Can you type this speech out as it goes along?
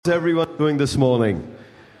How's everyone doing this morning?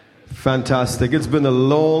 Fantastic. It's been a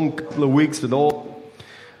long couple of weeks with all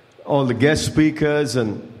the guest speakers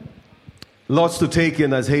and lots to take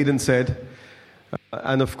in, as Hayden said.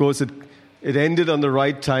 And of course, it ended on the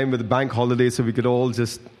right time with the bank holiday, so we could all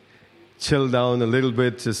just chill down a little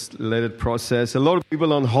bit, just let it process. A lot of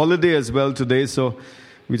people on holiday as well today, so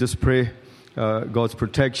we just pray God's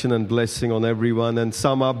protection and blessing on everyone. And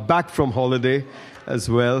some are back from holiday as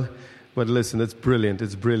well. But listen, it's brilliant.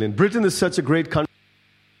 It's brilliant. Britain is such a great country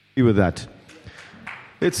with that.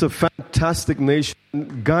 It's a fantastic nation.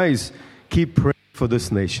 Guys, keep praying for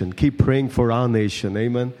this nation. Keep praying for our nation.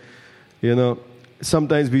 Amen. You know,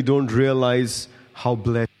 sometimes we don't realize how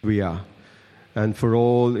blessed we are. And for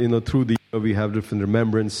all, through the year we have different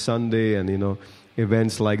Remembrance Sunday and,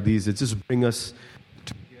 events like these. It just bring us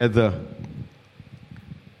together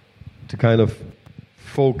to kind of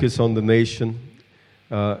focus on the nation.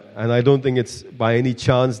 And I don't think it's by any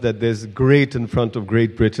chance that there's great in front of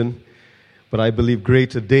Great Britain, but I believe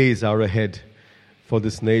greater days are ahead for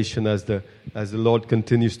this nation as the Lord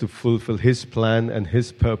continues to fulfill His plan and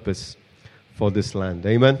His purpose for this land.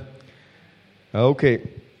 Amen? Okay.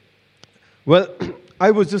 Well,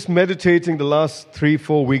 I was just meditating the last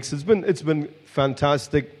 3-4 weeks. It's been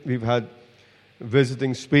fantastic. We've had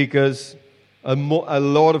visiting speakers, a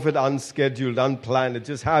lot of it unscheduled, unplanned. It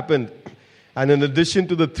just happened. And in addition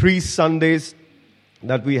to the 3 Sundays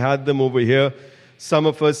that we had them over here, some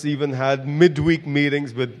of us even had midweek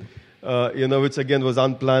meetings with, which again was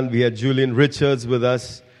unplanned. We had Julian Richards with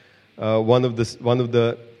us, one of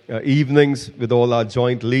the evenings with all our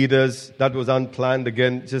joint leaders. That was unplanned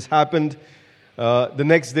again, just happened. The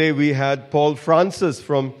next day we had Paul Francis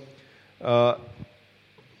from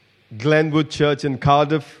Glenwood Church in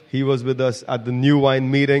Cardiff. He was with us at the New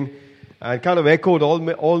Wine meeting. And kind of echoed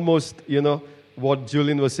almost, what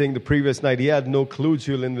Julian was saying the previous night. He had no clue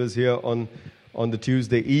Julian was here on the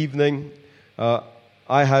Tuesday evening. I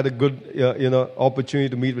had a good, opportunity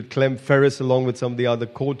to meet with Clem Ferris along with some of the other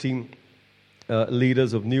co-team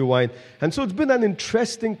leaders of New Wine. And so it's been an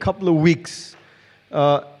interesting couple of weeks.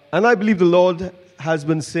 And I believe the Lord has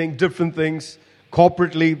been saying different things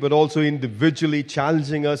corporately, but also individually,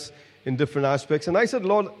 challenging us in different aspects. And I said,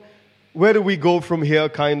 Lord, where do we go from here,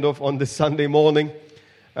 kind of, on this Sunday morning?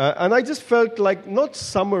 And I just felt like not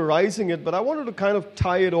summarizing it, but I wanted to kind of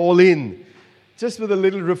tie it all in, just with a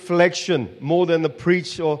little reflection, more than a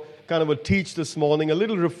preach or kind of a teach this morning, a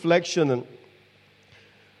little reflection. And,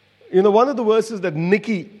 one of the verses that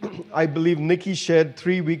I believe Nikki shared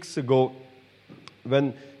 3 weeks ago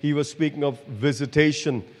when he was speaking of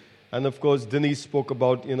visitation. And, of course, Denise spoke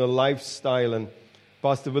about, lifestyle, and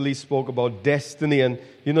Pastor Willie spoke about destiny. And,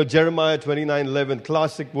 Jeremiah 29:11,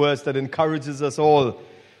 classic verse that encourages us all.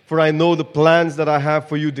 For I know the plans that I have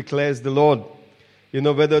for you, declares the Lord.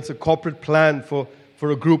 Whether it's a corporate plan for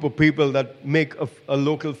a group of people that make a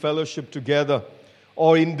local fellowship together,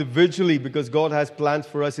 or individually, because God has plans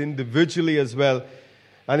for us individually as well.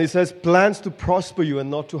 And He says, plans to prosper you and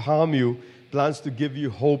not to harm you, plans to give you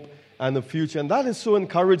hope and a future. And that is so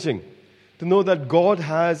encouraging, to know that God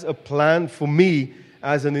has a plan for me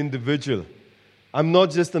as an individual. I'm not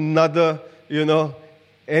just another,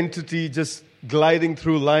 entity just gliding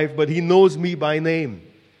through life, but He knows me by name.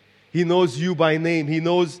 He knows you by name. He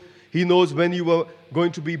knows when you were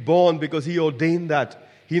going to be born, because He ordained that.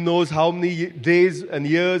 He knows how many days and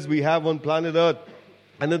years we have on planet Earth.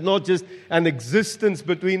 And it's not just an existence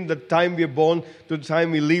between the time we are born to the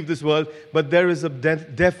time we leave this world, but there is a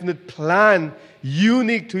definite plan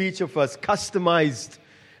unique to each of us, customized,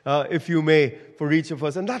 if you may, for each of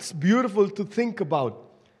us. And that's beautiful to think about,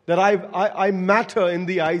 that I matter in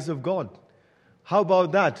the eyes of God. How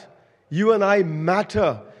about that? You and I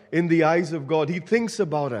matter in the eyes of God. He thinks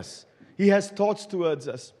about us. He has thoughts towards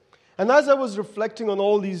us. And as I was reflecting on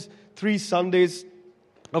all these 3 Sundays,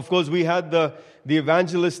 of course, we had the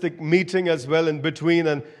evangelistic meeting as well in between,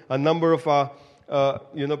 and a number of our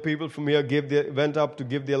people from here went up to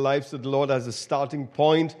give their lives to the Lord as a starting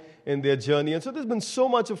point in their journey. And so there's been so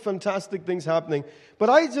much of fantastic things happening. But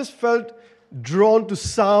I just felt drawn to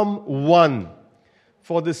Psalm 1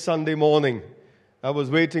 for this Sunday morning. I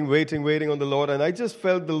was waiting on the Lord, and I just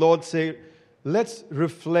felt the Lord say, let's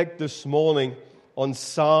reflect this morning on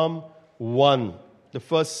Psalm 1, the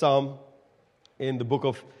first Psalm in the book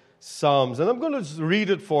of Psalms. And I'm going to just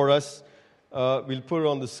read it for us. We'll put it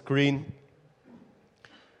on the screen.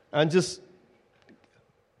 And just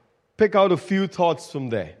pick out a few thoughts from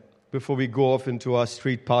there before we go off into our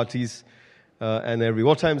street parties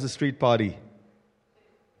what time is the street party?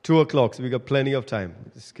 2:00, so we got plenty of time.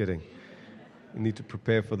 Just kidding. We need to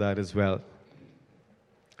prepare for that as well.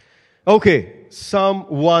 Okay, Psalm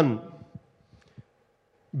 1.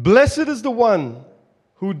 Blessed is the one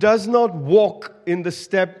who does not walk in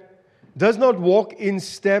step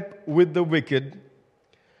with the wicked,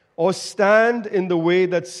 or stand in the way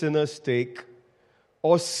that sinners take,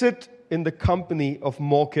 or sit in the company of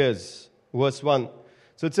mockers. Verse 1.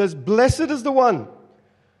 So it says, blessed is the one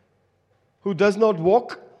who does not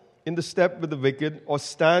walk in the step with the wicked, or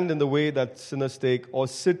stand in the way that sinners take, or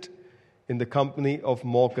sit in the company of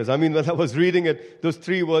mockers. I mean, when I was reading it, those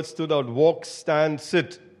three words stood out: walk, stand,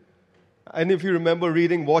 sit. And if you remember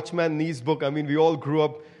reading Watchman Nee's book, I mean, we all grew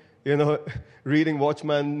up, reading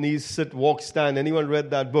Watchman Nee's Sit, Walk, Stand. Anyone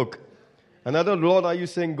read that book? And I thought, Lord, are you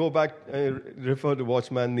saying go back and refer to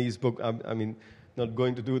Watchman Nee's book? I mean, not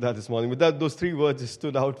going to do that this morning. But those three words just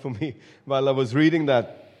stood out for me while I was reading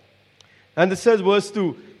that. And it says, verse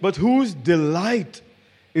 2, but whose delight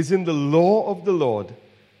is in the law of the Lord,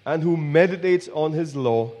 and who meditates on his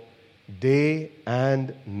law day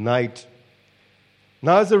and night.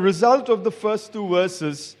 Now, as a result of the first two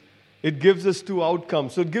verses, it gives us two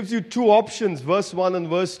outcomes. So it gives you two options, verse 1 and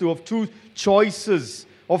verse 2, of two choices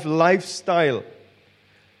of lifestyle.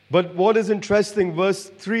 But what is interesting, verse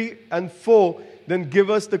 3 and 4 then give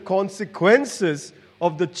us the consequences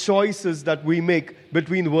of the choices that we make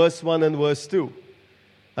between verse 1 and verse 2.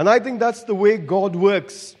 And I think that's the way God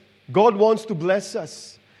works. God wants to bless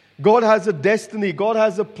us. God has a destiny. God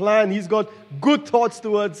has a plan. He's got good thoughts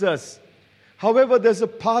towards us. However, there's a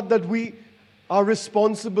part that we are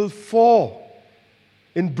responsible for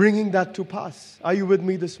in bringing that to pass. Are you with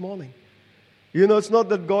me this morning? It's not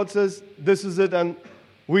that God says, this is it, and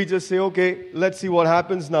we just say, okay, let's see what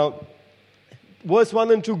happens now. Verse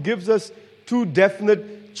 1 and 2 gives us two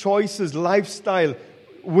definite choices, lifestyle,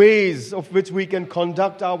 ways of which we can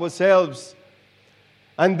conduct ourselves.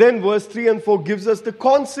 And then verse 3 and 4 gives us the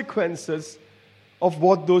consequences of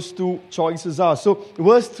what those two choices are. So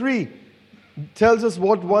verse 3 tells us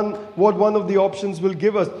what one of the options will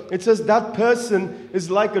give us. It says that person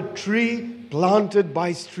is like a tree planted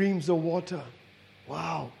by streams of water.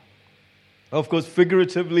 Wow. Of course,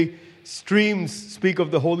 figuratively, streams speak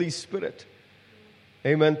of the Holy Spirit.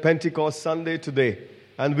 Amen. Pentecost Sunday today.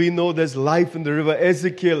 And we know there's life in the river.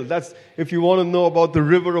 Ezekiel, if you want to know about the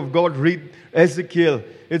river of God, read Ezekiel.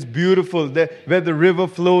 It's beautiful. Where the river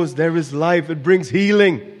flows, there is life. It brings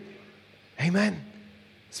healing. Amen.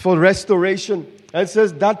 It's for restoration. And it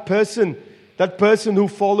says that person who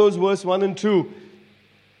follows verse 1 and 2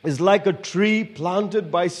 is like a tree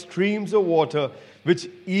planted by streams of water, which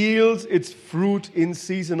yields its fruit in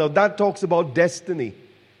season. Now that talks about destiny.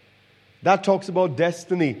 That talks about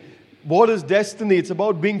destiny. What is destiny? It's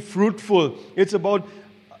about being fruitful. It's about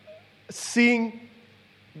seeing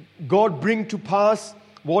God bring to pass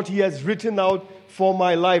what He has written out for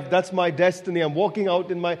my life. That's my destiny. I'm working out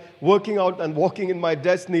and walking in my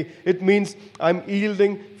destiny. It means I'm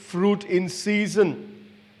yielding fruit in season,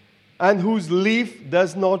 and whose leaf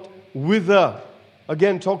does not wither.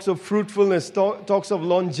 Again, talks of fruitfulness, talks of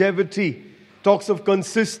longevity, talks of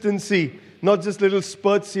consistency, not just little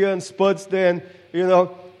spurts here and spurts there,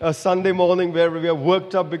 and a Sunday morning where we are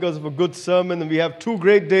worked up because of a good sermon and we have 2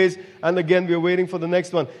 great days and again we are waiting for the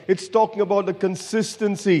next one. It's talking about the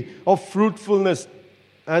consistency of fruitfulness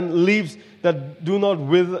and leaves that do not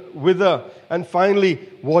wither. And finally,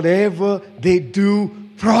 whatever they do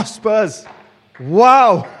prospers.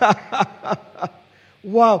 Wow!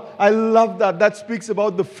 Wow, I love that. That speaks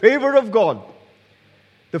about the favor of God.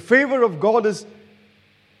 The favor of God it's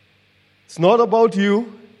not about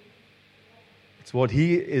you. It's what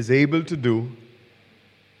He is able to do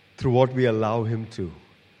through what we allow Him to.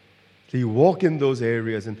 So you walk in those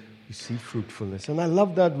areas and you see fruitfulness. And I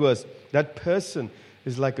love that verse. That person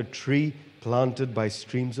is like a tree planted by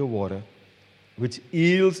streams of water, which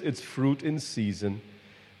yields its fruit in season,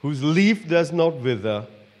 whose leaf does not wither,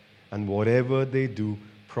 and whatever they do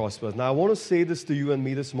prospers. Now I want to say this to you and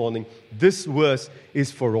me this morning. This verse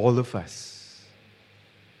is for all of us.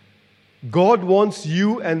 God wants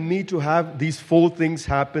you and me to have these 4 things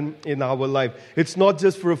happen in our life. It's not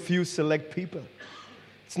just for a few select people.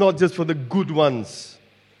 It's not just for the good ones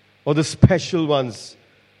or the special ones.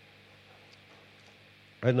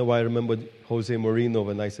 I don't know why I remember Jose Mourinho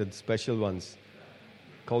when I said special ones.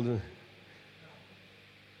 Called him.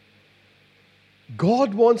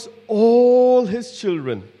 God wants all His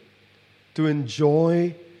children to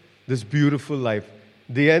enjoy this beautiful life.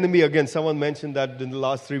 The enemy, again, someone mentioned that in the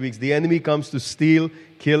last 3 weeks, the enemy comes to steal,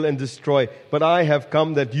 kill, and destroy. But I have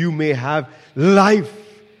come that you may have life,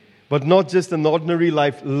 but not just an ordinary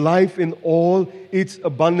life, life in all its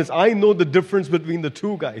abundance. I know the difference between the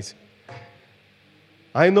two, guys.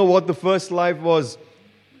 I know what the first life was.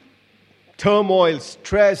 turmoil,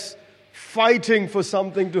 stress, fighting for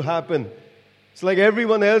something to happen. It's like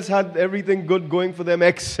everyone else had everything good going for them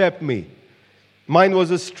except me. Mine was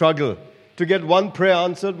a struggle. To get one prayer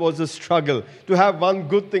answered was a struggle. To have one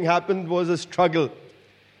good thing happen was a struggle.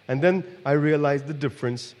 And then I realized the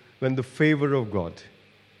difference when the favor of God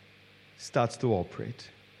starts to operate.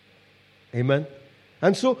 Amen?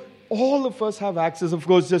 And so all of us have access. Of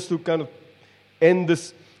course, just to kind of end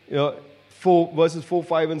this, verses 4,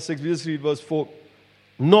 5, and 6. We just read verse 4.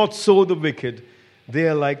 Not so the wicked. They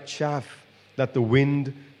are like chaff that the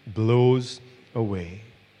wind blows away.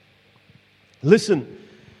 Listen,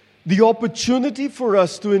 the opportunity for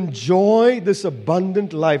us to enjoy this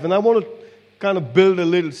abundant life, and I want to kind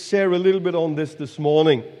of share a little bit on this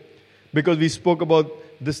morning, because we spoke about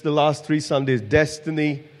this the last 3 Sundays,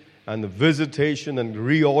 destiny and the visitation and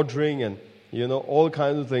reordering and, all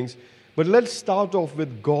kinds of things. But let's start off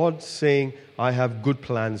with God saying, I have good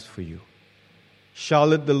plans for you.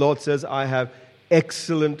 Charlotte, the Lord says, I have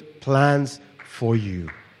excellent plans for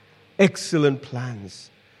you. Excellent plans.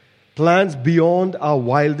 Plans beyond our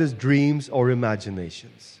wildest dreams or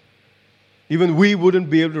imaginations. Even we wouldn't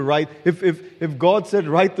be able to write. If God said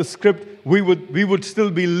write the script, we would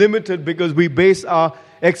still be limited because we base our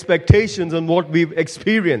expectations on what we've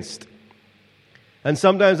experienced. And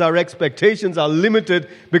sometimes our expectations are limited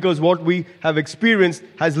because what we have experienced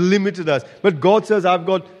has limited us. But God says, I've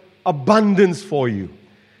got abundance for you.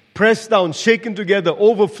 Pressed down, shaken together,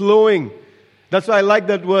 overflowing. That's why I like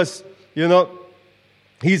that verse.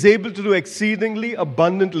 He's able to do exceedingly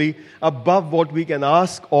abundantly above what we can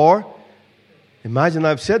ask or imagine.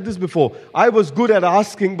 I've said this before. I was good at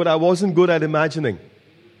asking, but I wasn't good at imagining.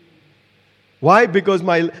 Why? Because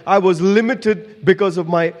I was limited because of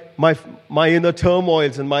my inner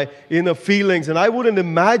turmoils and my inner feelings, and I wouldn't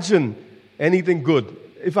imagine anything good.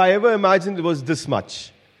 If I ever imagined it was this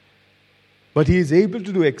much. But He is able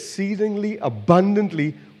to do exceedingly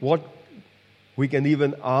abundantly what we can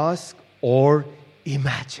even ask or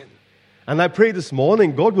imagine. And I pray this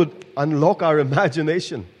morning God would unlock our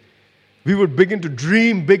imagination. We would begin to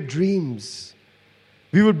dream big dreams.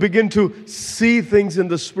 We would begin to see things in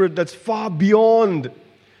the Spirit that's far beyond.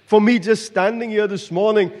 For me, just standing here this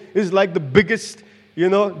morning is like the biggest,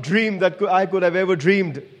 dream that I could have ever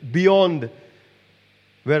dreamed, beyond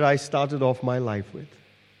where I started off my life with.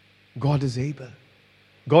 God is able.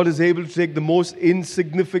 God is able to take the most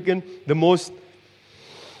insignificant, the most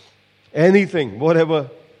anything, whatever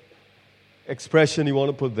expression you want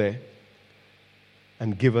to put there,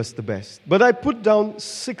 and give us the best. But I put down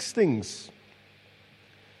 6 things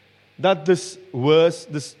that this verse,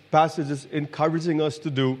 this passage is encouraging us to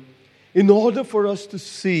do in order for us to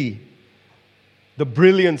see the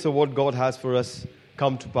brilliance of what God has for us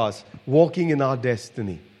come to pass. Walking in our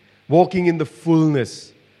destiny. Walking in the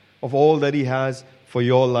fullness of all that He has for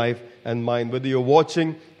your life and mine. Whether you're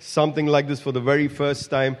watching something like this for the very first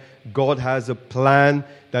time, God has a plan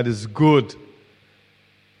that is good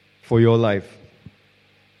for your life.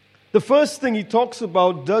 The first thing He talks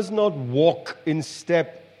about, does not walk in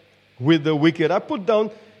step with the wicked. I put down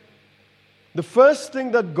the first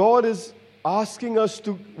thing that God is asking us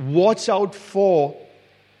to watch out for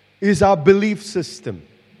is our belief system.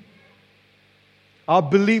 Our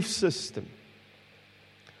belief system.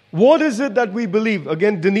 What is it that we believe?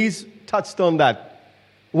 Again, Denise touched on that.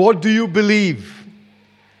 What do you believe?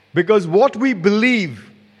 Because what we believe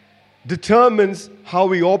determines how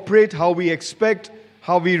we operate, how we expect,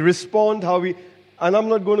 how we respond, and I'm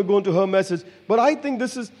not going to go into her message, but I think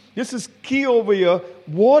this is key over here.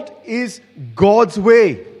 What is God's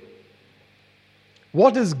way?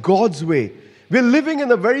 What is God's way? We're living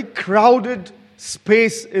in a very crowded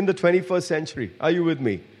space in the 21st century. Are you with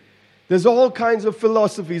me? There's all kinds of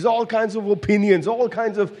philosophies, all kinds of opinions, all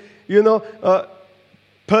kinds of,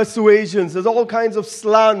 persuasions. There's all kinds of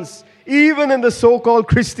slants, even in the so-called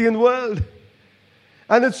Christian world.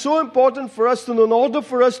 And it's so important for us to know, in order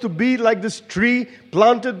for us to be like this tree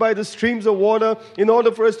planted by the streams of water, in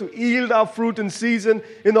order for us to yield our fruit in season,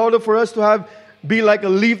 in order for us to be like a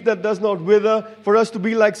leaf that does not wither, for us to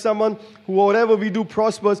be like someone who whatever we do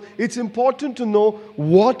prospers, it's important to know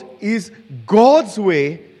what is God's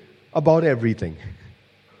way about everything.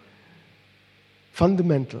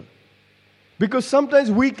 Fundamental. Because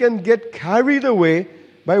sometimes we can get carried away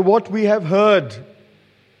by what we have heard.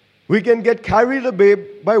 We can get carried away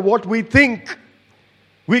by what we think.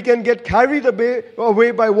 We can get carried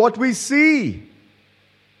away by what we see.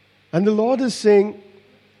 And the Lord is saying,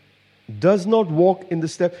 does not walk in the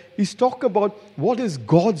step. He's talking about what is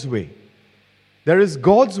God's way. There is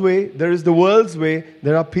God's way, there is the world's way,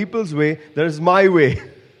 there are people's way, there is my way.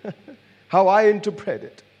 How I interpret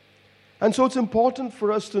it. And so it's important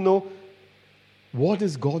for us to know what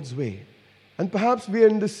is God's way. And perhaps we are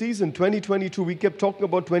in this season, 2022, we kept talking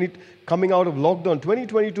about coming out of lockdown.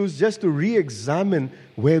 2022 is just to re-examine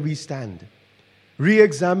where we stand.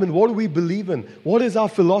 Re-examine what do we believe in? What is our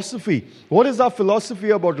philosophy? What is our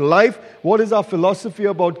philosophy about life? What is our philosophy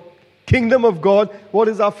about kingdom of God? What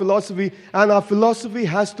is our philosophy? And our philosophy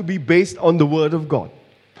has to be based on the Word of God.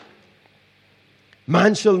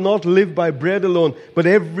 Man shall not live by bread alone, but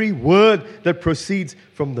every word that proceeds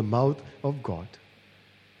from the mouth of God.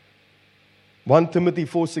 1 Timothy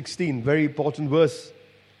 4:16, very important verse.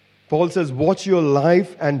 Paul says, watch your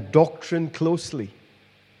life and doctrine closely.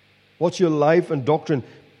 Watch your life and doctrine.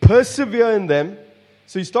 Persevere in them.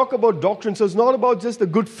 So he's talking about doctrine. So it's not about just a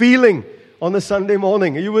good feeling on a Sunday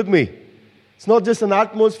morning. Are you with me? It's not just an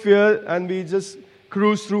atmosphere and we just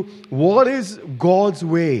cruise through. What is God's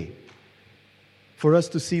way for us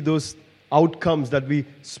to see those outcomes that we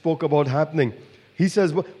spoke about happening? He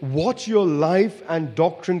says, watch your life and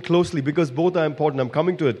doctrine closely, because both are important. I'm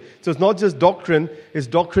coming to it. So it's not just doctrine, it's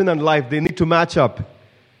doctrine and life. They need to match up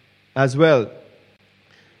as well.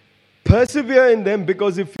 Persevere in them,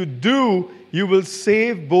 because if you do, you will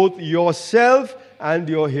save both yourself and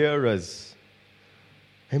your hearers.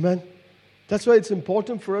 Amen? That's why it's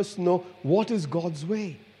important for us to know what is God's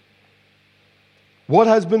way. What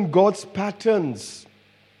has been God's patterns?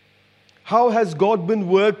 How has God been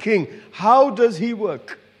working? How does He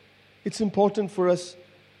work? It's important for us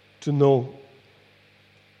to know.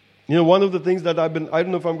 You know, one of the things that I don't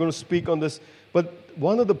know if I'm going to speak on this, but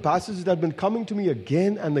one of the passages that have been coming to me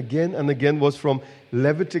again and again and again was from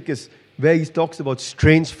Leviticus, where he talks about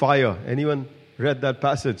strange fire. Anyone read that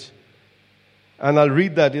passage? And I'll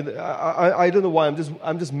read that. I don't know why.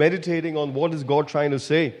 I'm just meditating on what is God trying to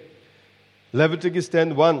say. Leviticus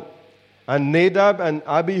 10:1. And Nadab and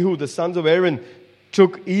Abihu, the sons of Aaron,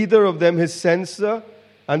 took either of them his censer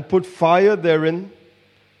and put fire therein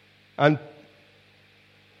and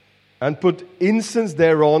put incense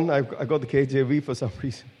thereon. I got the KJV for some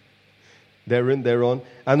reason. Thereon.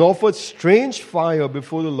 And offered strange fire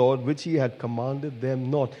before the Lord, which he had commanded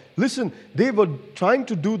them not. Listen, they were trying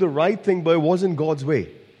to do the right thing, but it wasn't God's way.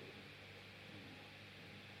 It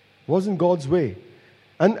wasn't God's way.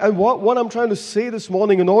 And what I'm trying to say this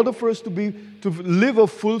morning, in order for us to live a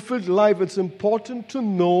fulfilled life, it's important to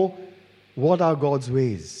know what are God's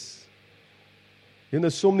ways. You know,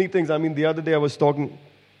 so many things. I mean, the other day I was talking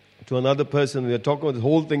to another person. We were talking about the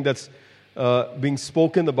whole thing that's being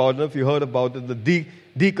spoken about. I don't know if you heard about it, the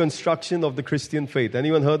deconstruction of the Christian faith.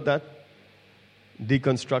 Anyone heard that?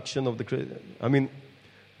 Deconstruction of the Christian. I mean,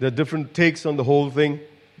 there are different takes on the whole thing.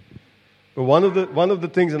 But one of the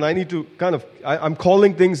things, and I need to I'm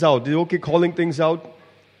calling things out. Is it okay calling things out?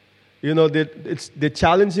 You know, they're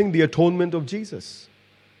challenging the atonement of Jesus.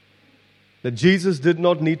 That Jesus did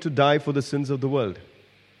not need to die for the sins of the world.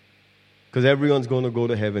 Because everyone's going to go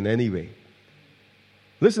to heaven anyway.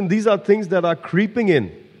 Listen, these are things that are creeping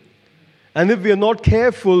in. And if we are not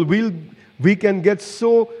careful, we can get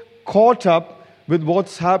so caught up with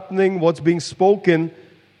what's happening, what's being spoken.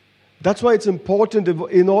 That's why it's important,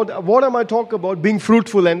 what am I talking about? Being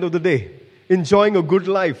fruitful, end of the day. Enjoying a good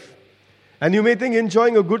life. And you may think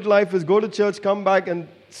enjoying a good life is go to church, come back and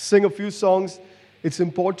sing a few songs. It's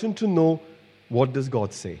important to know, what does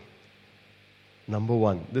God say? Number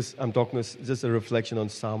one, I'm talking just a reflection on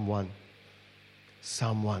Psalm 1.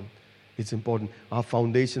 Psalm 1. It's important. Our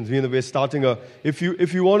foundations. You know, we're starting if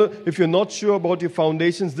you're not sure about your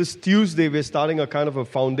foundations, this Tuesday we're starting a kind of a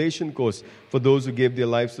foundation course for those who gave their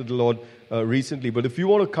lives to the Lord recently. But if you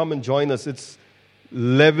want to come and join us, it's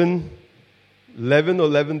 11 or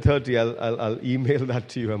 11:30. I'll email that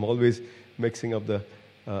to you. I'm always mixing up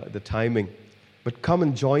the timing. But come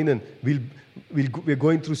and join in. We're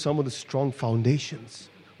going through some of the strong foundations.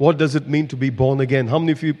 What does it mean to be born again? How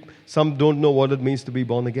many of you, some don't know what it means to be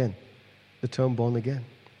born again? The term born again.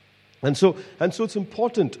 And so it's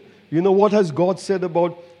important. You know, what has God said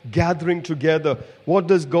about gathering together? What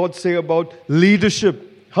does God say about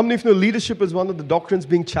leadership? How many of you know leadership is one of the doctrines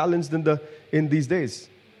being challenged in these days?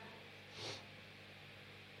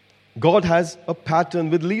 God has a pattern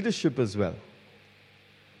with leadership as well.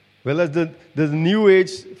 Whereas the New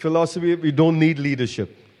Age philosophy, we don't need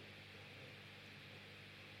leadership.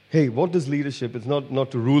 Hey, what is leadership? It's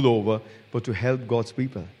not to rule over, but to help God's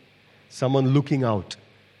people. Someone looking out.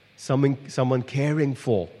 Someone caring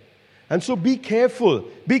for. And so be careful.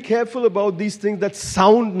 Be careful about these things that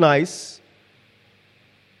sound nice,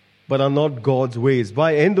 but are not God's ways.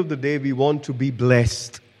 By end of the day, we want to be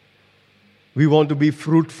blessed. We want to be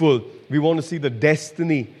fruitful. We want to see the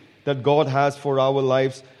destiny that God has for our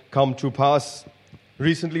lives come to pass.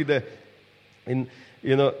 Recently, in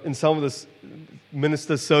some of the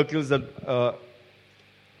minister circles that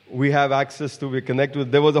we have access to, we connect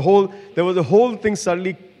with. There was a whole thing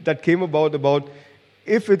suddenly that came about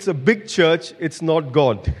if it's a big church, it's not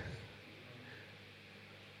God.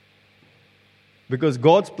 Because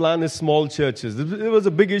God's plan is small churches. It was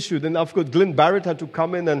a big issue. Then, of course, Glenn Barrett had to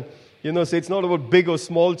come in and, say it's not about big or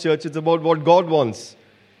small church. It's about what God wants.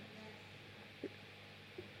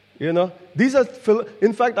 These are,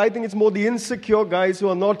 in fact, I think it's more the insecure guys who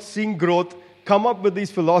are not seeing growth come up with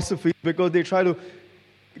these philosophies because they try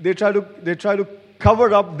to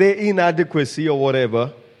cover up their inadequacy or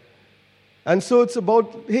whatever. And so it's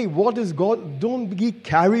about, hey, what is God? Don't be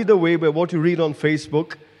carried away by what you read on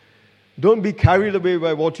Facebook. Don't be carried away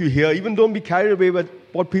by what you hear. Even don't be carried away by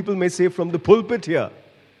what people may say from the pulpit here.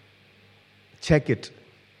 Check it.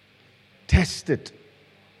 Test it.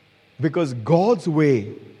 Because God's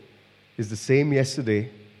way is the same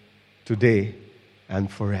yesterday, today,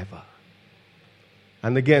 and forever.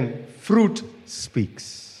 And again, fruit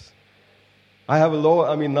speaks. I have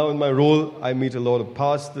now in my role, I meet a lot of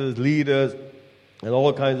pastors, leaders, and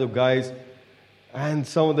all kinds of guys. And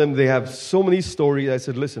some of them, they have so many stories. I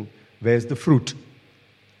said, listen, where's the fruit?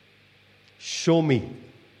 Show me.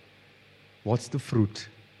 What's the fruit?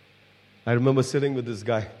 I remember sitting with this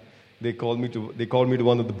guy. They called me to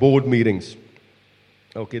one of the board meetings.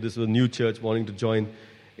 Okay, this was a new church wanting to join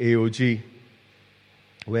AOG.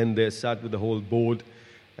 When they sat with the whole board,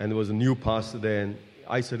 and there was a new pastor there, and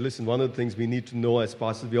I said, listen, one of the things we need to know as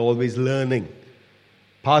pastors, we're always learning.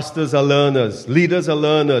 Pastors are learners. Leaders are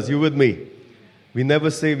learners. You with me? We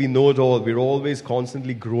never say we know it all. We're always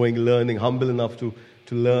constantly growing, learning, humble enough to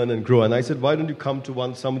learn and grow. And I said, why don't you come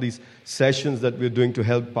to some of these sessions that we're doing to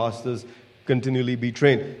help pastors continually be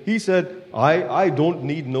trained? He said, I don't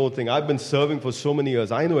need no thing. I've been serving for so many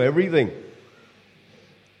years. I know everything.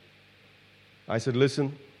 I said,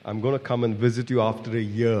 listen, I'm going to come and visit you after a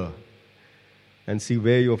year and see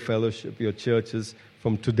where your fellowship, your church is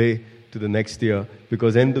from today to the next year.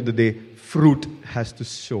 Because end of the day, fruit has to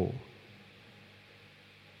show.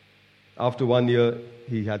 After 1 year,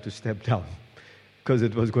 he had to step down because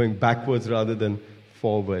it was going backwards rather than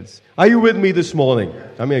forwards. Are you with me this morning?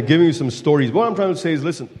 I'm giving you some stories. What I'm trying to say is,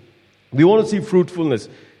 listen, we want to see fruitfulness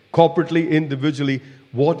corporately, individually.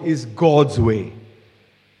 What is God's way?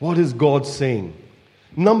 What is God saying?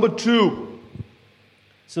 Number 2.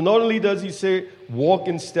 So not only does he say, walk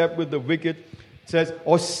in step with the wicked, it says,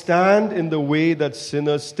 or stand in the way that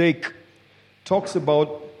sinners take. Talks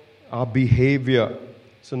about our behavior.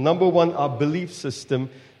 So number 1, our belief system.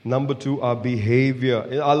 Number 2, our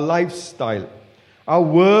behavior, our lifestyle. Our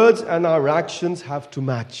words and our actions have to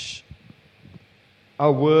match.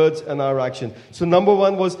 Our words and our actions. So number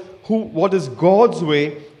 1 was, what is God's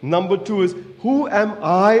way? Number 2 is, who am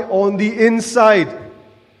I on the inside?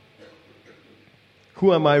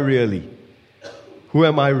 Who am I really? Who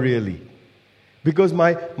am I really? Because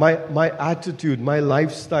my attitude, my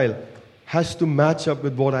lifestyle has to match up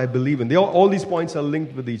with what I believe in. All these points are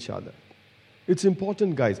linked with each other. It's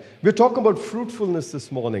important, guys. We're talking about fruitfulness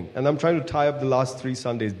this morning, and I'm trying to tie up the last 3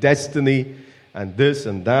 Sundays. Destiny, and this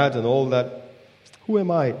and that, and all that. Who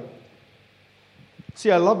am I? See,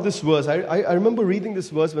 I love this verse. I remember reading this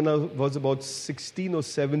verse when I was about 16 or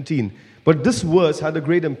 17. But this verse had a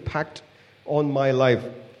great impact on my life.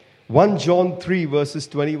 1 John 3, verses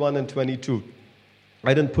 21 and 22.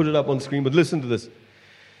 I didn't put it up on screen, but listen to this.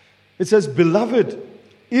 It says, beloved,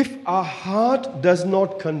 if our heart does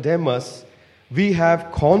not condemn us, we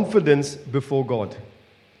have confidence before God.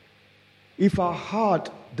 If our heart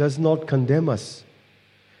does not condemn us.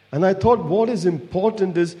 And I thought what is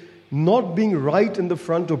important is not being right in the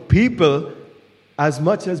front of people as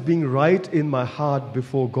much as being right in my heart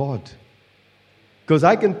before God. Because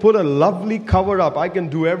I can put a lovely cover up. I can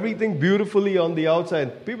do everything beautifully on the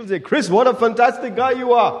outside. People say, Chris, what a fantastic guy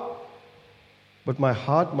you are. But my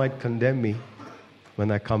heart might condemn me when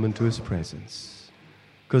I come into His presence.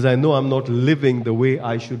 Because I know I'm not living the way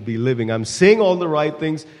I should be living. I'm saying all the right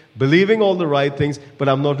things, believing all the right things, but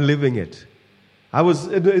I'm not living it. I was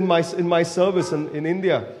in my service in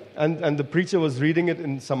India, and the preacher was reading it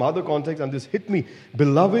in some other context, and this hit me.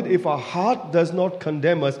 Beloved, if our heart does not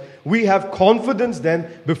condemn us, we have confidence then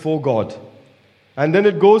before God. And then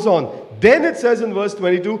it goes on. Then it says in verse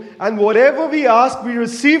 22, and whatever we ask, we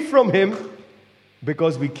receive from Him,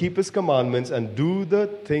 because we keep His commandments and do the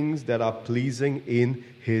things that are pleasing in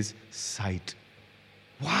His sight.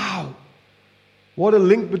 Wow! What a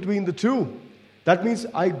link between the two. That means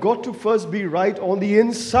I got to first be right on the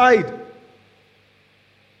inside.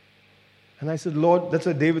 And I said, Lord, that's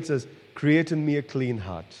what David says, create in me a clean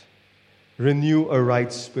heart. Renew a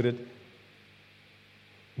right spirit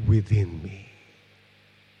within me.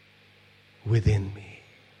 Within me.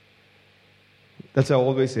 That's why I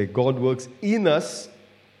always say, God works in us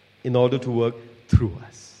in order to work through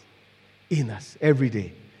us. In us, every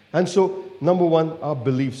day. And so, number one, our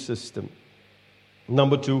belief system.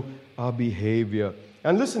 Number two, our behavior.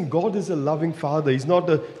 And listen, God is a loving Father. He's not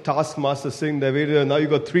a taskmaster sitting there, waiting, now you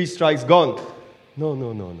got 3 strikes, gone.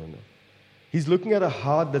 No. He's looking at a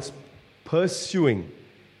heart that's pursuing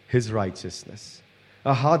His righteousness.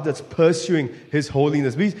 A heart that's pursuing His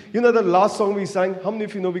holiness. You know that last song we sang? How many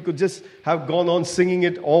of you know we could just have gone on singing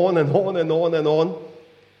it on and on and on and on?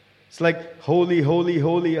 It's like, holy, holy,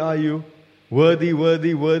 holy are you. Worthy,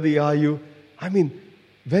 worthy, worthy are you. I mean,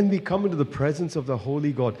 when we come into the presence of the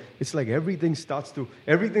holy God, it's like everything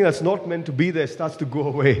that's not meant to be there starts to go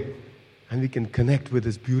away. And we can connect with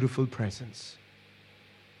His beautiful presence.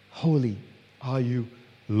 Holy are you,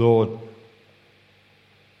 Lord.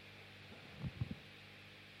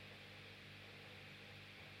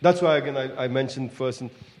 That's why, again, I mentioned first,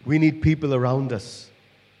 we need people around us.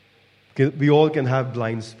 We all can have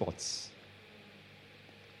blind spots.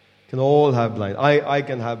 Can all have I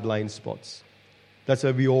can have blind spots. That's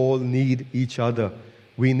why we all need each other.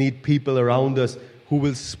 We need people around us who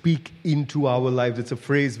will speak into our lives. It's a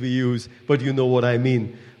phrase we use, but you know what I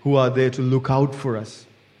mean. Who are there to look out for us.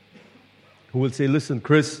 Who will say, listen,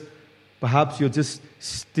 Chris, perhaps you're just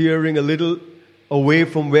steering a little away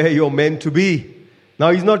from where you're meant to be.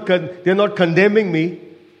 Now, they're not condemning me.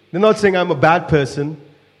 They're not saying I'm a bad person.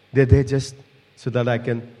 They're there just so that I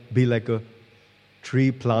can be like a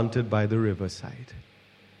tree planted by the riverside.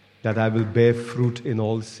 That I will bear fruit in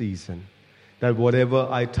all season. That whatever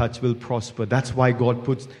I touch will prosper. That's why God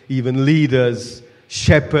puts even leaders,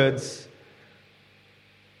 shepherds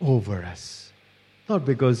over us. Not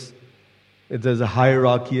because there's a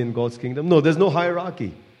hierarchy in God's kingdom. No, there's no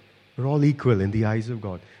hierarchy. We're all equal in the eyes of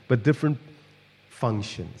God. But different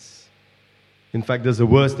functions. In fact, there's a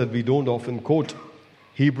verse that we don't often quote.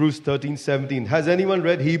 Hebrews 13:17. Has anyone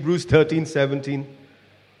read Hebrews 13:17?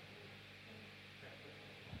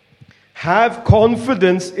 Have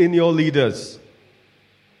confidence in your leaders.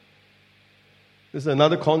 This is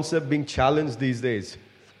another concept being challenged these days.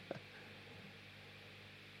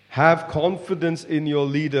 Have confidence in your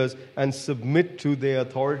leaders and submit to their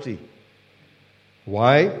authority.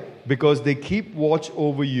 Why? Because they keep watch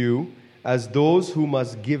over you as those who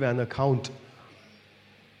must give an account.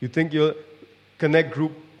 You think your Connect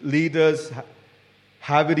group leaders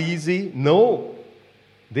have it easy? No.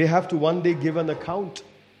 They have to one day give an account.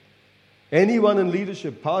 Anyone in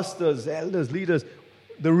leadership, pastors, elders, leaders,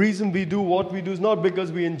 the reason we do what we do is not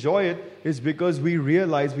because we enjoy it, it's because we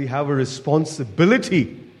realize we have a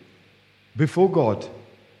responsibility before God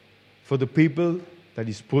for the people that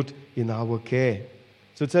He's put in our care.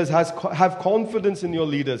 So it says, have confidence in your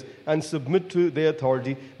leaders and submit to their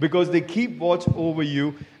authority because they keep watch over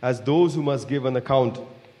you as those who must give an account.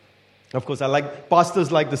 Of course,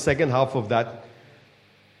 pastors like the second half of that.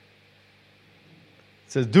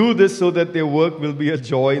 It says, do this so that their work will be a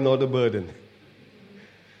joy, not a burden.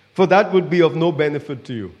 For that would be of no benefit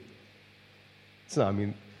to you.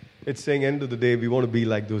 It's saying, end of the day, we want to be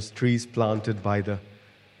like those trees planted by the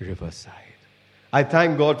riverside. I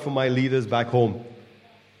thank God for my leaders back home.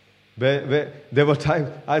 Where there were times,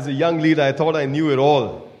 as a young leader, I thought I knew it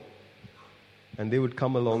all. And they would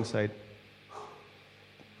come alongside.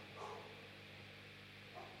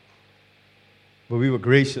 But we were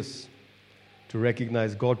gracious to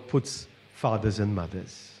recognize God puts fathers and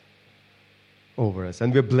mothers over us.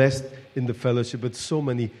 And we're blessed in the fellowship with so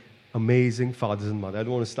many amazing fathers and mothers. I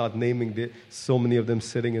don't want to start naming so many of them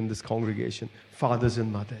sitting in this congregation. Fathers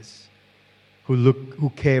and mothers who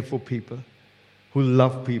care for people, who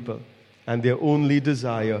love people, and their only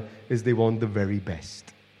desire is they want the very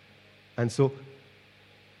best. And so,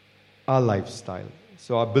 our lifestyle,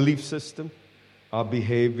 so our belief system, our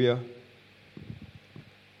behavior,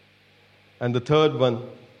 and the third one,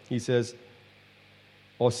 he says,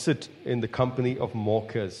 or sit in the company of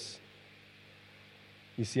mockers.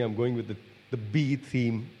 You see, I'm going with the B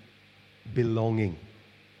theme, belonging.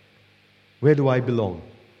 Where do I belong?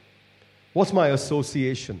 What's my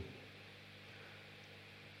association?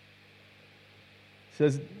 It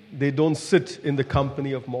says they don't sit in the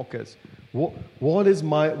company of mockers. What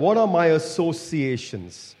are my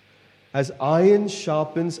associations? As iron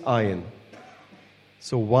sharpens iron,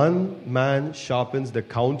 so one man sharpens the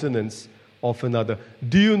countenance of another.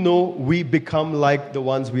 Do you know we become like the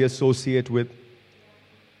ones we associate with?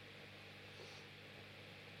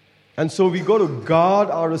 And so we got to guard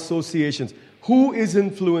our associations. Who is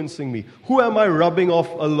influencing me? Who am I rubbing off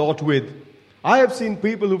a lot with? I have seen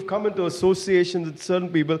people who've come into associations with certain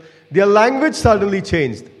people, their language suddenly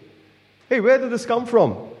changed. Hey, where did this come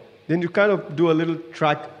from? Then you kind of do a little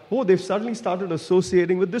track. Oh, they've suddenly started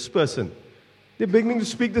associating with this person. They're beginning to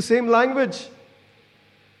speak the same language.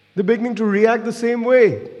 They're beginning to react the same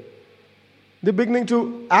way. They're beginning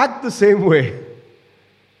to act the same way.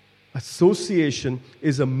 Association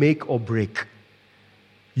is a make or break.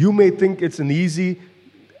 You may think it's an easy,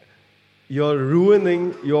 you're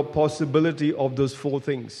ruining your possibility of those 4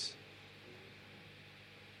 things.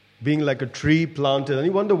 Being like a tree planted. And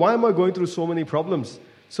you wonder, why am I going through so many problems?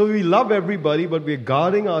 So we love everybody, but we're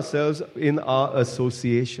guarding ourselves in our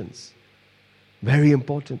associations. Very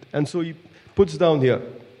important. And so he puts down here,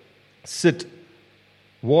 sit,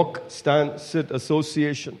 walk, stand, sit,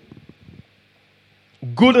 association.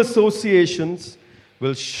 Good associations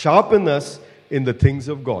will sharpen us in the things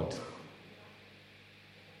of God.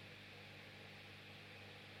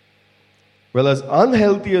 Whereas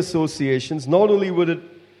unhealthy associations, not only would it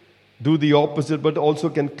do the opposite, but also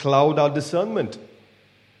can cloud our discernment,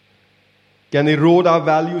 can erode our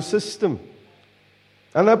value system.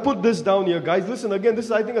 And I put this down here, guys. Listen, again, this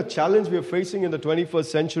is, I think, a challenge we are facing in the 21st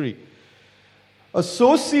century.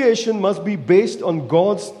 Association must be based on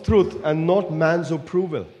God's truth and not man's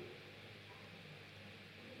approval.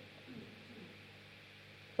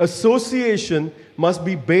 Association must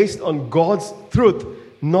be based on God's truth,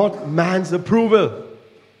 not man's approval.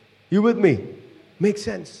 You with me? Makes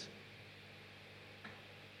sense.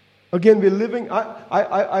 Again, we're living,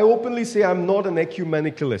 I openly say I'm not an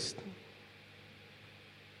ecumenicalist.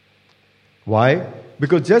 Why?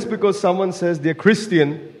 Because just because someone says they're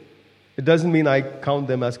Christian, it doesn't mean I count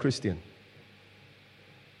them as Christian.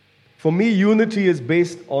 For me, unity is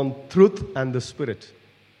based on truth and the Spirit.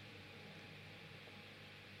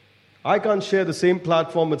 I can't share the same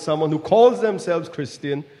platform with someone who calls themselves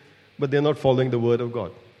Christian, but they're not following the Word of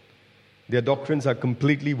God. Their doctrines are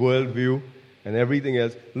completely worldview and everything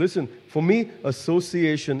else. Listen, for me,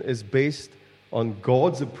 association is based on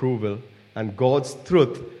God's approval and God's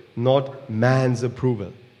truth, not man's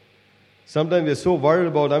approval. Sometimes we're so worried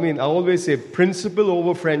about, I always say principle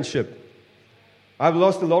over friendship. I've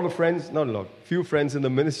lost a lot of friends, not a lot, few friends in the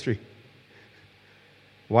ministry.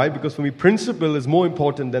 Why? Because for me, principle is more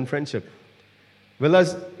important than friendship.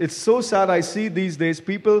 Whereas it's so sad, I see these days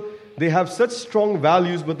people, they have such strong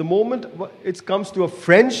values, but the moment it comes to a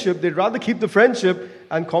friendship, they'd rather keep the friendship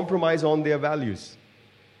and compromise on their values.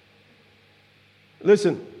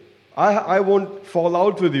 Listen, I won't fall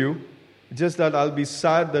out with you, just that I'll be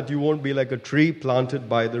sad that you won't be like a tree planted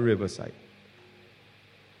by the riverside.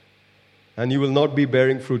 And you will not be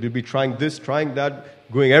bearing fruit. You'll be trying this, trying that,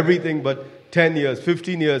 going everything, but 10 years,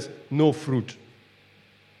 15 years, no fruit.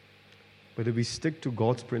 But if we stick to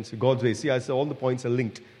God's principle, God's ways. See, I said all the points are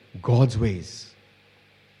linked. God's ways.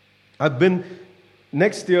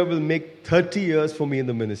 Next year will make 30 years for me in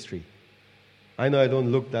the ministry. I know I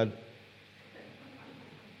don't look that.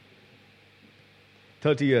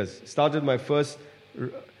 30 years. Started my first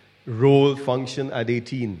role function at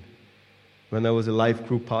 18 when I was a life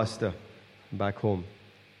group pastor back home.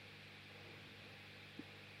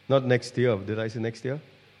 Not next year. Did I say next year?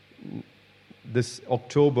 This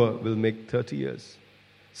October will make 30 years.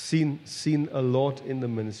 Seen a lot in the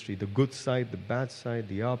ministry. The good side, the bad side,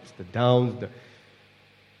 the ups, the downs.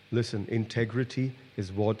 Listen, integrity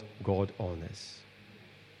is what God honors.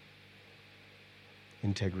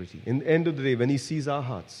 Integrity. In the end of the day, when He sees our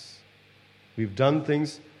hearts, we've done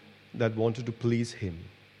things that wanted to please Him.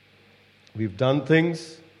 We've done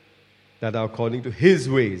things that are according to His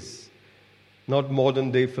ways. Not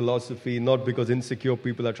modern day philosophy, not because insecure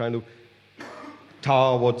people are trying to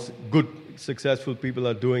tar what good, successful people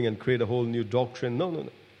are doing and create a whole new doctrine. No.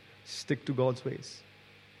 Stick to God's ways.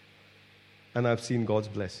 And I've seen God's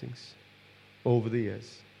blessings over the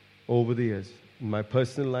years. In my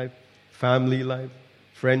personal life, family life,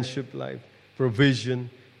 friendship life, provision,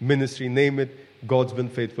 ministry, name it, God's been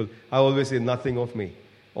faithful. I always say nothing of me,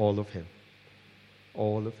 all of Him.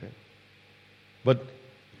 All of Him. But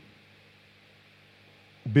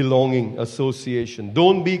belonging, association.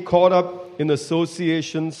 Don't be caught up in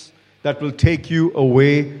associations that will take you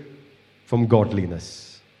away from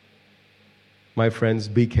godliness. My friends,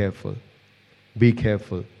 be careful. Be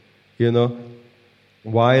careful.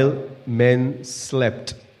 While men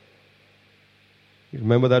slept. You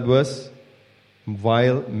remember that verse?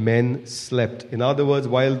 While men slept. In other words,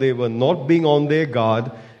 while they were not being on their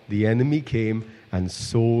guard, the enemy came and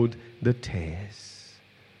sowed the tares.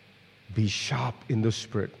 Be sharp in the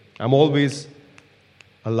Spirit. I'm always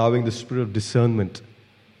allowing the spirit of discernment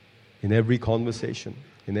in every conversation,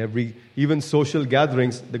 even social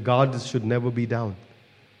gatherings, the guard should never be down.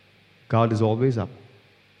 Guard is always up.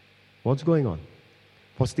 What's going on?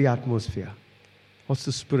 What's the atmosphere? What's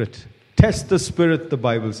the spirit? Test the spirit, the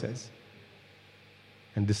Bible says.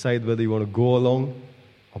 And decide whether you want to go along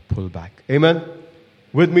or pull back. Amen?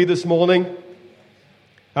 With me this morning?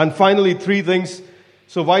 And finally, 3 things.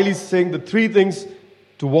 So while he's saying the 3 things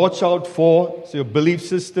to watch out for, so your belief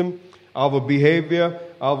system, our behavior,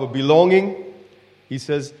 our belonging, he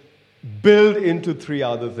says, build into 3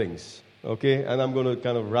 other things. Okay? And I'm going to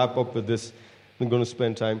kind of wrap up with this. I'm going to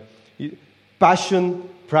spend time. Passion,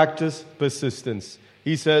 practice, persistence.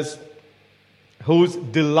 He says, whose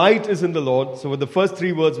delight is in the Lord. So the first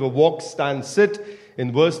 3 words were walk, stand, sit.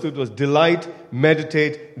 In verse 2 it was delight,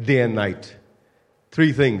 meditate, day and night.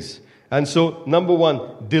 3 things. And so, number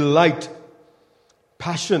 1, delight.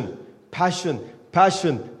 Passion, passion,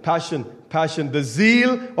 passion, passion, passion. The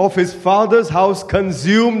zeal of his father's house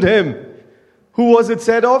consumed him. Who was it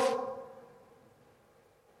said of?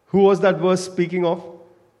 Who was that verse speaking of?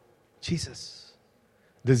 Jesus.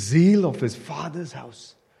 The zeal of his father's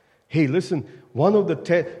house. Hey, listen, one of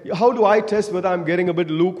the how do I test whether I'm getting a bit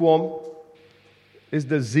lukewarm? Is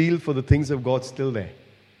the zeal for the things of God still there?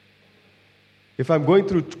 If I'm going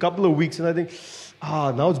through a couple of weeks and I think,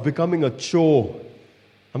 now it's becoming a chore.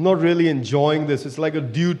 I'm not really enjoying this. It's like a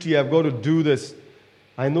duty. I've got to do this.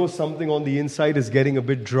 I know something on the inside is getting a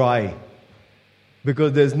bit dry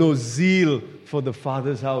because there's no zeal for the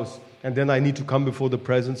Father's house. And then I need to come before the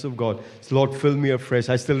presence of God. So Lord, fill me afresh.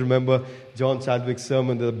 I still remember John Chadwick's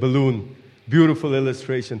sermon, the balloon. Beautiful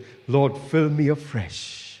illustration. Lord, fill me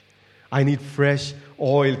afresh. I need fresh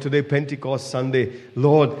oil. Today, Pentecost Sunday.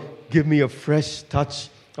 Lord, give me a fresh touch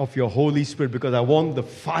of your Holy Spirit because I want the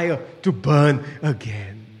fire to burn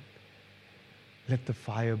again. Let the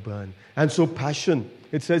fire burn. And so passion,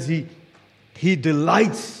 it says he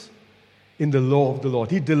delights in the law of the Lord.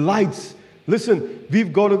 He delights. Listen,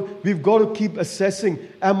 we've got to keep assessing.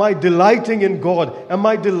 Am I delighting in God? Am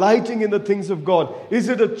I delighting in the things of God? Is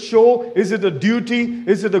it a chore? Is it a duty?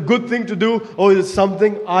 Is it a good thing to do? Or is it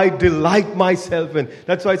something I delight myself in?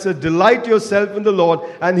 That's why it says, delight yourself in the Lord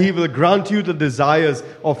and He will grant you the desires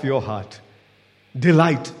of your heart.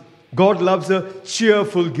 Delight. God loves a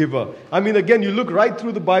cheerful giver. I mean, again, you look right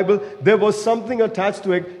through the Bible, there was something attached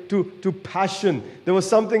to it, to passion. There was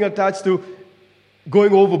something attached to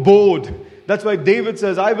going overboard. That's why David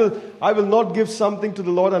says, I will not give something to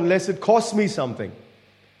the Lord unless it costs me something.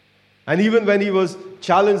 And even when he was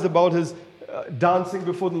challenged about his dancing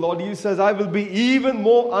before the Lord, he says, I will be even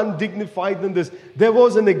more undignified than this. There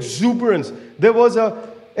was an exuberance. There was an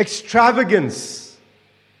extravagance.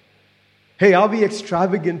 Hey, are we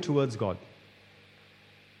extravagant towards God?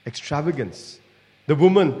 Extravagance. The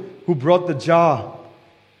woman who brought the jar,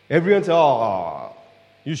 everyone said,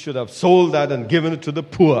 you should have sold that and given it to the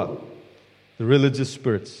poor, the religious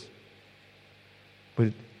spirits.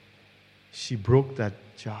 But she broke that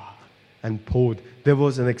jar and poured. There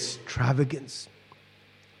was an extravagance.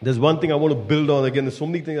 There's one thing I want to build on. Again, there's so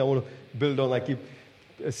many things I want to build on. I keep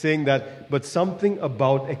saying that. But something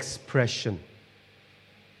about expression.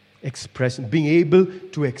 Expression. Being able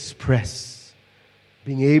to express.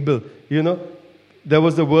 Being able. There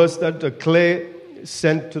was a verse that Clay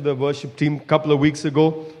sent to the worship team a couple of weeks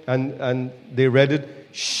ago, and they read it.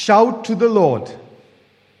 Shout to the Lord,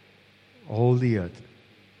 all the earth.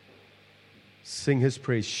 Sing His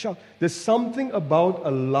praise. Shout. There's something about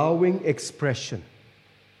allowing expression,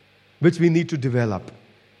 which we need to develop.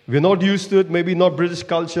 We're not used to it, maybe not British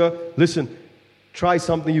culture. Listen, try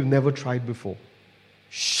something you've never tried before.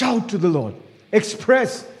 Shout to the Lord.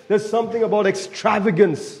 Express. There's something about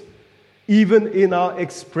extravagance, even in our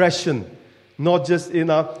expression. Not just in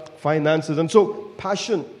our finances. And so,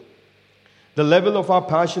 passion. The level of our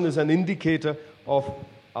passion is an indicator of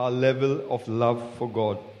our level of love for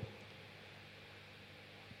God.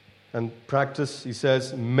 And practice, he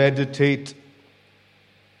says, meditate.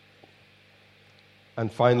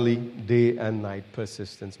 And finally, day and night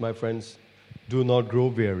persistence. My friends, do not grow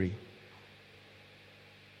weary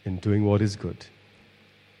in doing what is good.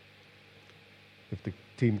 If the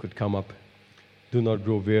team could come up. Do not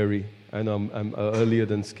grow weary. I know I'm earlier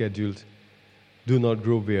than scheduled. Do not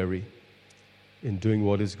grow weary in doing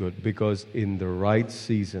what is good, because in the right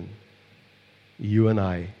season, you and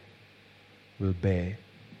I will bear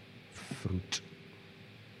fruit.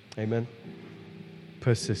 Amen?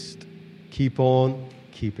 Persist. Keep on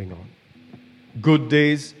keeping on. Good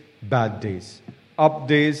days, bad days. Up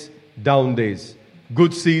days, down days.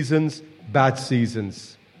 Good seasons, bad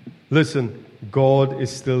seasons. Listen, God is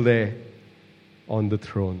still there on the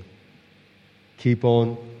throne. Keep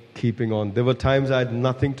on keeping on. There were times I had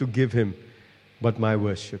nothing to give him but my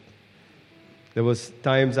worship. There was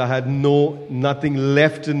times I had nothing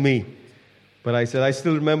left in me. But I said, I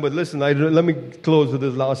still remember, listen, let me close with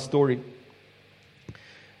this last story.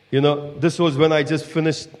 This was when I just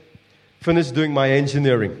finished doing my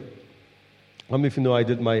engineering. How many of you know I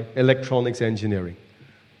did my electronics engineering?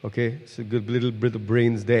 Okay, it's a good little bit of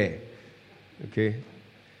brains there. Okay,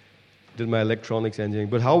 did my electronics engineering.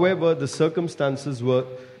 But however, the circumstances were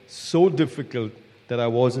so difficult that I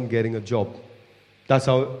wasn't getting a job. That's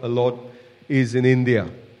how a lot is in India.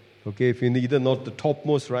 Okay, if you're either not the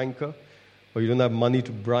topmost ranker or you don't have money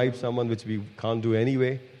to bribe someone, which we can't do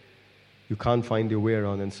anyway, you can't find your way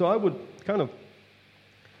around. And so I would kind of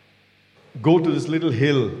go to this little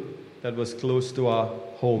hill that was close to our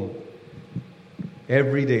home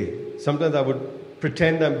every day. Sometimes I would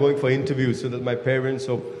pretend I'm going for interviews so that my parents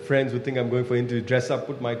or friends would think I'm going for interview, dress up,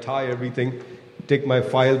 put my tie, everything, take my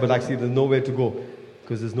file, but actually there's nowhere to go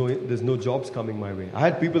because there's no jobs coming my way. I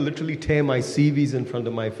had people literally tear my CVs in front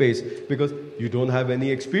of my face because you don't have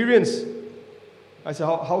any experience. I said,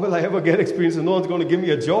 how will I ever get experience if no one's going to give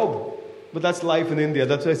me a job? But that's life in India.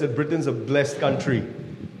 That's why I said Britain's a blessed country.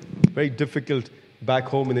 Very difficult back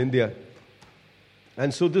home in India.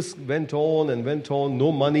 And so this went on and went on,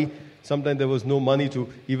 no money. Sometimes there was no money to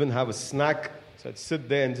even have a snack. So I'd sit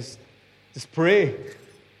there and just pray.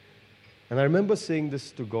 And I remember saying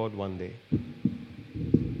this to God one day.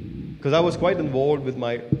 Because I was quite involved with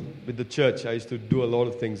the church. I used to do a lot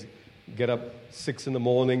of things. Get up 6 in the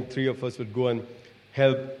morning, 3 of us would go and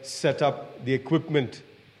help set up the equipment,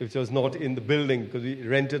 which was not in the building because we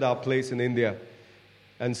rented our place in India.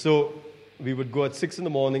 And so we would go at 6 in the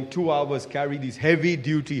morning, 2 hours, carry these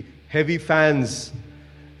heavy-duty, heavy fans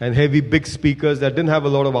and heavy big speakers that didn't have a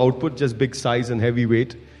lot of output, just big size and heavy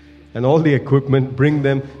weight. And all the equipment, bring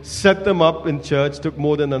them, set them up in church, took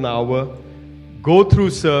more than an hour, go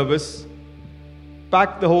through service,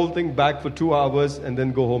 pack the whole thing back for 2 hours, and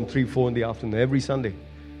then go home 3, 4 in the afternoon, every Sunday.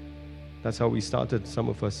 That's how we started, some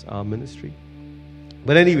of us, our ministry.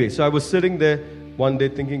 But anyway, so I was sitting there one day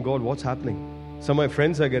thinking, God, what's happening? Some of my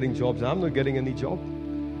friends are getting jobs. I'm not getting any job.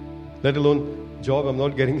 Let alone job, I'm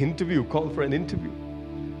not getting interview, call for an interview.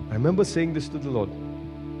 I remember saying this to the Lord.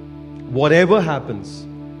 Whatever happens,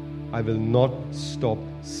 I will not stop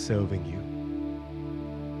serving you.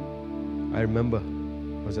 I remember,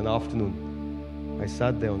 it was an afternoon. I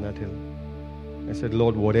sat there on that hill. I said,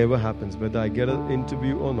 Lord, whatever happens, whether I get an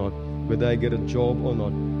interview or not, whether I get a job or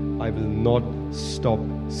not, I will not stop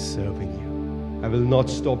serving you. I will not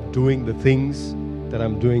stop doing the things that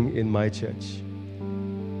I'm doing in my church.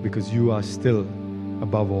 Because you are still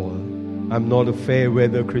above all. I'm not a fair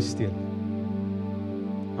weather Christian.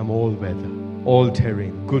 I'm all weather, all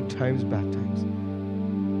terrain, good times, bad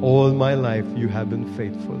times. All my life you have been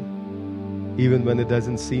faithful. Even when it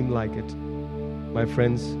doesn't seem like it. My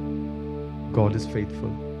friends, God is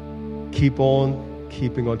faithful. Keep on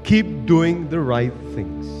keeping on. Keep doing the right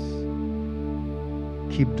things.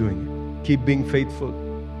 Keep doing it. Keep being faithful.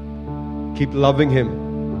 Keep loving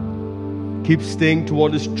Him. Keep staying to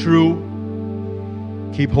what is true.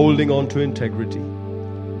 Keep holding on to integrity.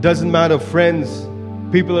 Doesn't matter, friends,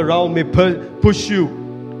 people around may push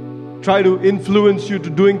you, try to influence you to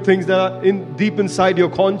doing things that are deep inside your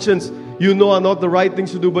conscience you know are not the right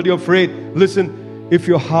things to do, but you're afraid. Listen, if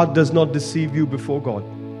your heart does not deceive you before God,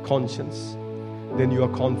 conscience, then you are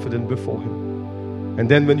confident before Him. And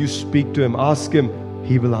then when you speak to Him, ask Him,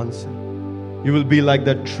 He will answer. You will be like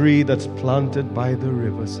that tree that's planted by the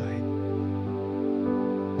riverside.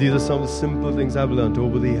 These are some simple things I've learned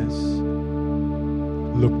over the years.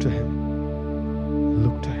 Look to Him.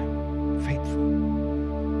 Look to Him. Faithful.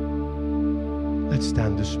 Let's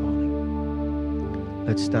stand this morning.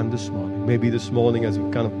 Let's stand this morning. Maybe this morning, as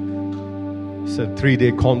we kind of said,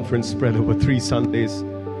 3-day conference spread over 3 Sundays.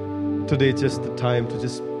 Today, just the time to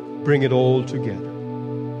just bring it all together.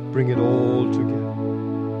 Bring it all together.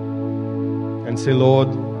 And say, Lord,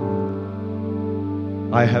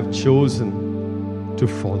 I have chosen to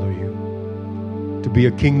follow you, to be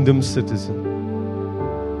a kingdom citizen.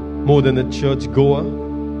 More than a church goer,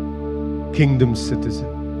 kingdom citizen.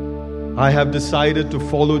 I have decided to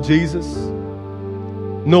follow Jesus.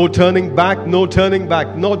 No turning back, no turning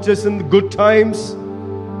back. Not just in the good times,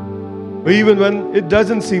 but even when it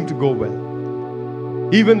doesn't seem to go well.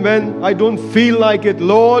 Even when I don't feel like it,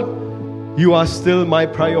 Lord, you are still my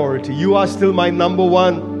priority. You are still my number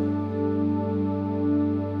one.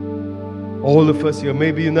 All of us here,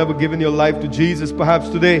 maybe you've never given your life to Jesus. Perhaps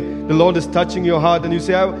today the Lord is touching your heart and you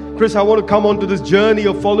say, Chris, I want to come onto this journey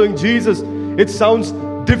of following Jesus. It sounds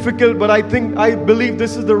difficult, but I believe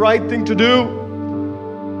this is the right thing to do.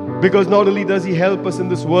 Because not only does He help us in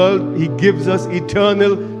this world, He gives us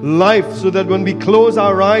eternal life, so that when we close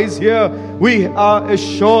our eyes here, we are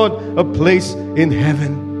assured a place in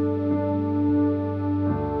heaven.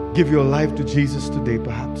 Give your life to Jesus today,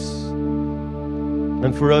 perhaps.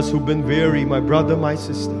 And for us who've been weary, my brother, my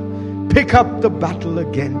sister, pick up the battle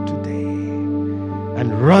again today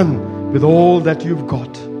and run with all that you've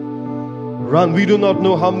got. Run. We do not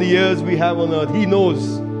know how many years we have on earth. He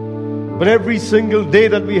knows. But every single day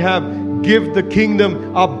that we have, give the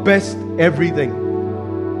kingdom our best everything.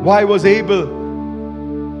 Why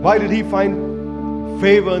did he find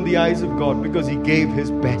favor in the eyes of God? Because he gave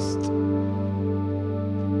his best.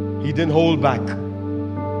 He didn't hold back.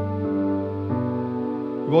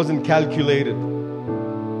 It wasn't calculated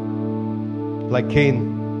like Cain.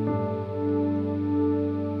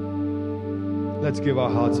 Let's give our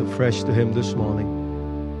hearts afresh to Him this morning.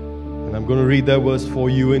 And I'm going to read that verse for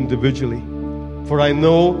you individually. For I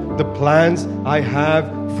know the plans I have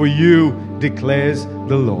for you, declares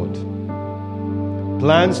the Lord.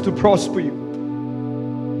 Plans to prosper you,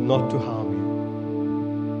 not to harm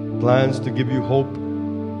you. Plans to give you hope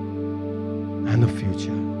and a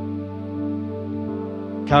future.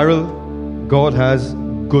 Carol, God has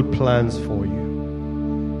good plans for you.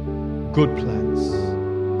 Good plans.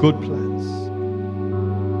 Good plans.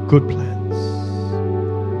 Good plans.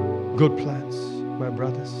 Good plans, my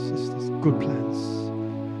brothers, sisters. Good plans.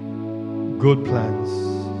 Good plans.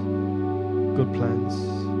 Good plans.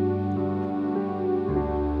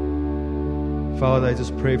 Father, I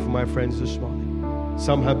just pray for my friends this morning.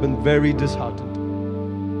 Some have been very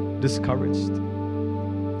disheartened, discouraged.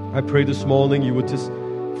 I pray this morning you would just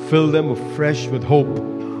fill them afresh with hope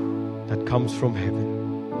that comes from heaven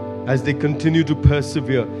as they continue to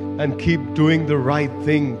persevere and keep doing the right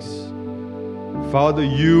things. Father,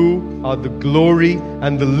 you are the glory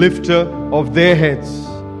and the lifter of their heads.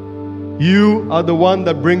 You are the one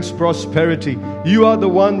that brings prosperity. You are the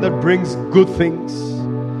one that brings good things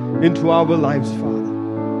into our lives, Father.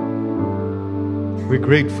 We're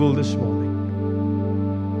grateful this morning.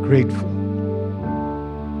 Grateful.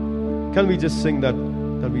 Can we just sing that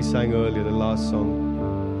we sang earlier, the last song?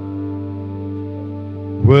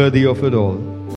 Worthy of it all.